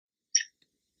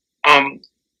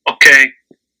Okay.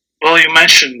 Well, you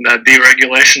mentioned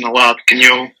deregulation a lot. Can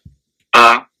you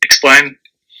explain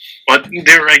what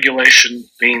deregulation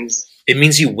means? It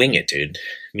means you wing it, dude. It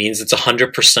means it's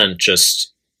 100%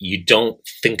 just you don't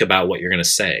think about what you're going to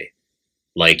say.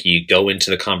 Like, you go into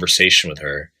the conversation with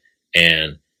her,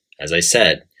 and as I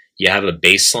said, you have a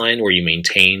baseline where you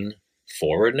maintain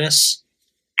forwardness.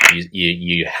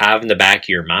 You have in the back of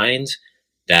your mind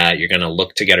that you're going to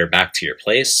look to get her back to your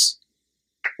place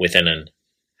within a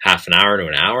half an hour to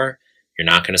an hour. You're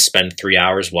not going to spend 3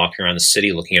 hours walking around the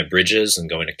city looking at bridges and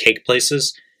going to cake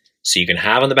places. So you can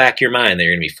have on the back of your mind that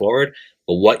you're going to be forward,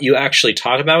 but what you actually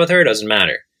talk about with her doesn't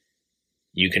matter.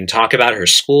 You can talk about her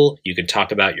school, you can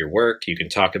talk about your work, you can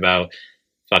talk about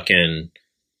fucking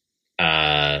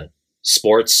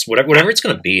sports, whatever it's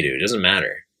going to be, dude. It doesn't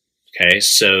matter. Okay,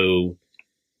 so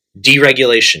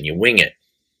deregulation, you wing it.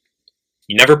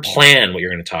 You never plan what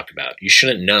you're going to talk about. You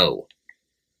shouldn't know.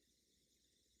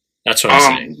 That's what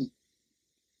I'm saying.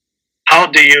 How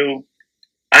do you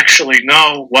actually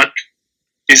know what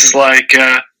is like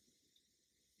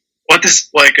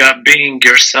being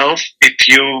yourself if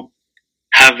you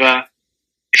have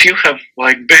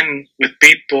like been with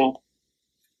people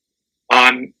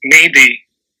needy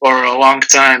for a long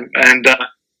time and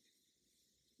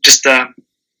just been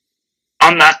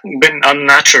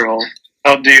unnatural?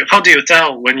 How do you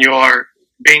tell when you are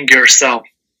being yourself?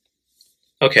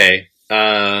 Okay.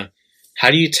 How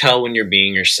do you tell when you're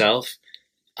being yourself?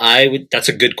 That's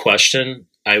a good question.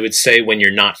 I would say when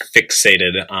you're not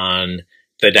fixated on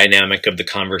the dynamic of the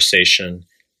conversation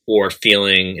or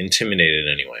feeling intimidated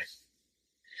in any way.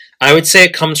 I would say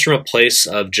it comes from a place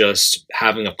of just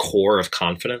having a core of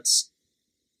confidence.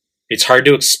 It's hard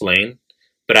to explain,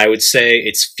 but I would say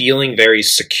it's feeling very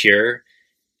secure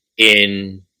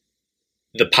in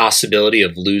the possibility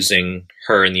of losing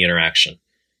her in the interaction,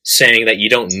 saying that you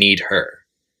don't need her.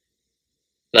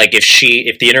 Like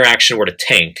if the interaction were to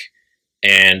tank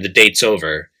and the date's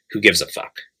over, who gives a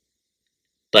fuck?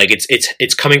 Like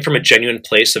it's coming from a genuine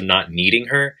place of not needing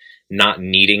her, not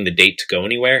needing the date to go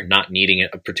anywhere, not needing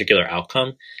a particular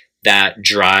outcome that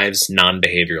drives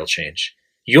non-behavioral change.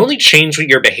 You only change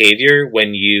your behavior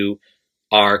when you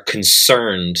are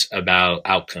concerned about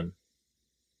outcome.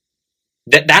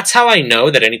 That's how I know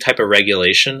that any type of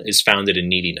regulation is founded in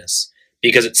neediness,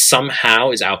 because it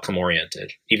somehow is outcome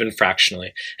oriented, even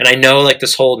fractionally. And I know like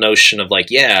this whole notion of like,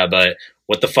 yeah, but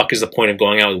what the fuck is the point of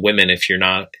going out with women if you're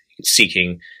not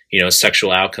seeking,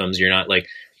 sexual outcomes? You're not like,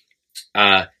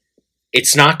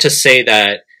 it's not to say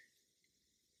that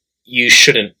you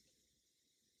shouldn't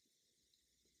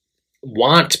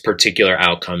want particular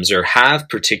outcomes or have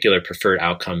particular preferred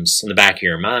outcomes in the back of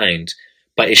your mind,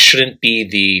 but it shouldn't be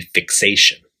the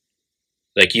fixation.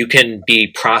 Like, you can be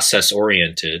process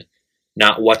oriented,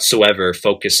 not whatsoever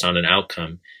focused on an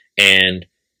outcome, and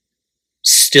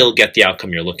still get the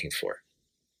outcome you're looking for.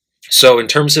 So in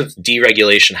terms of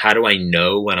deregulation, how do I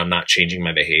know when I'm not changing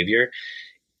my behavior?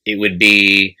 It would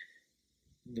be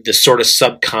the sort of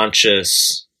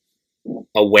subconscious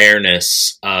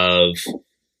awareness of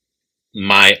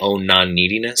my own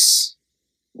non-neediness.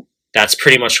 That's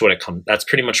pretty much where it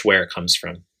comes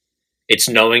from. It's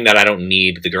knowing that I don't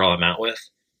need the girl I'm out with.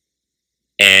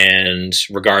 And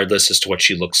regardless as to what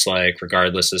she looks like,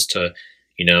 regardless as to,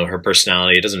 her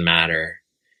personality, it doesn't matter.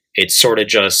 It's sort of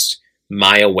just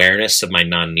my awareness of my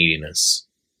non-neediness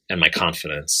and my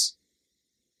confidence.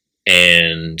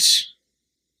 And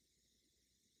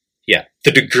yeah,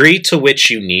 the degree to which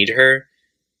you need her,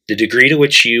 the degree to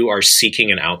which you are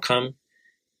seeking an outcome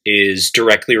is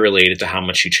directly related to how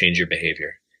much you change your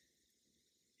behavior.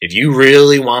 If you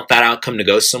really want that outcome to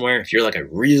go somewhere, if you're like, I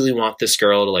really want this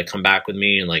girl to like come back with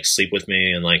me and like sleep with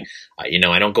me and like, I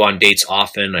don't go on dates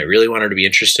often, I really want her to be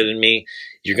interested in me,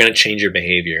 you're going to change your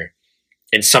behavior.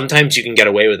 And sometimes you can get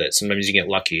away with it. Sometimes you get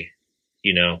lucky.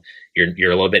 You're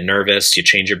a little bit nervous, you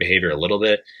change your behavior a little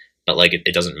bit, but like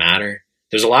it doesn't matter.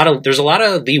 There's a lot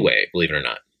of leeway, believe it or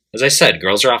not. As I said,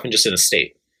 girls are often just in a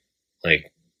state.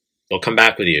 Like, they'll come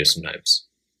back with you sometimes.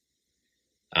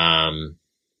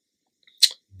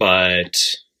 But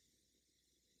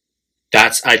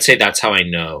I'd say that's how I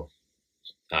know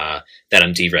that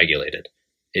I'm deregulated,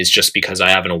 is just because I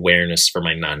have an awareness for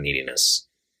my non-neediness.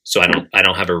 So I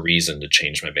don't have a reason to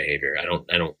change my behavior. I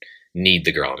don't need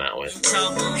the girl I'm out with.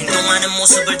 행동하는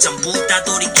모습을 전부 다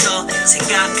돌이켜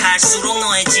생각할수록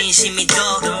너의 진심이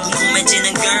더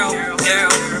궁금해지는 girl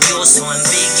You're so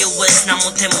ambiguous 나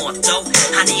못해 뭐도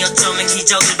아니 어쩌면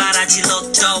기적을 바라지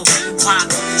로또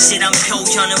확실한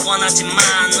표현을 원하지만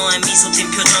너의 미소 띤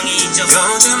표정이 잊어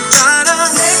요즘 따라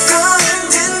내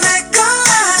거는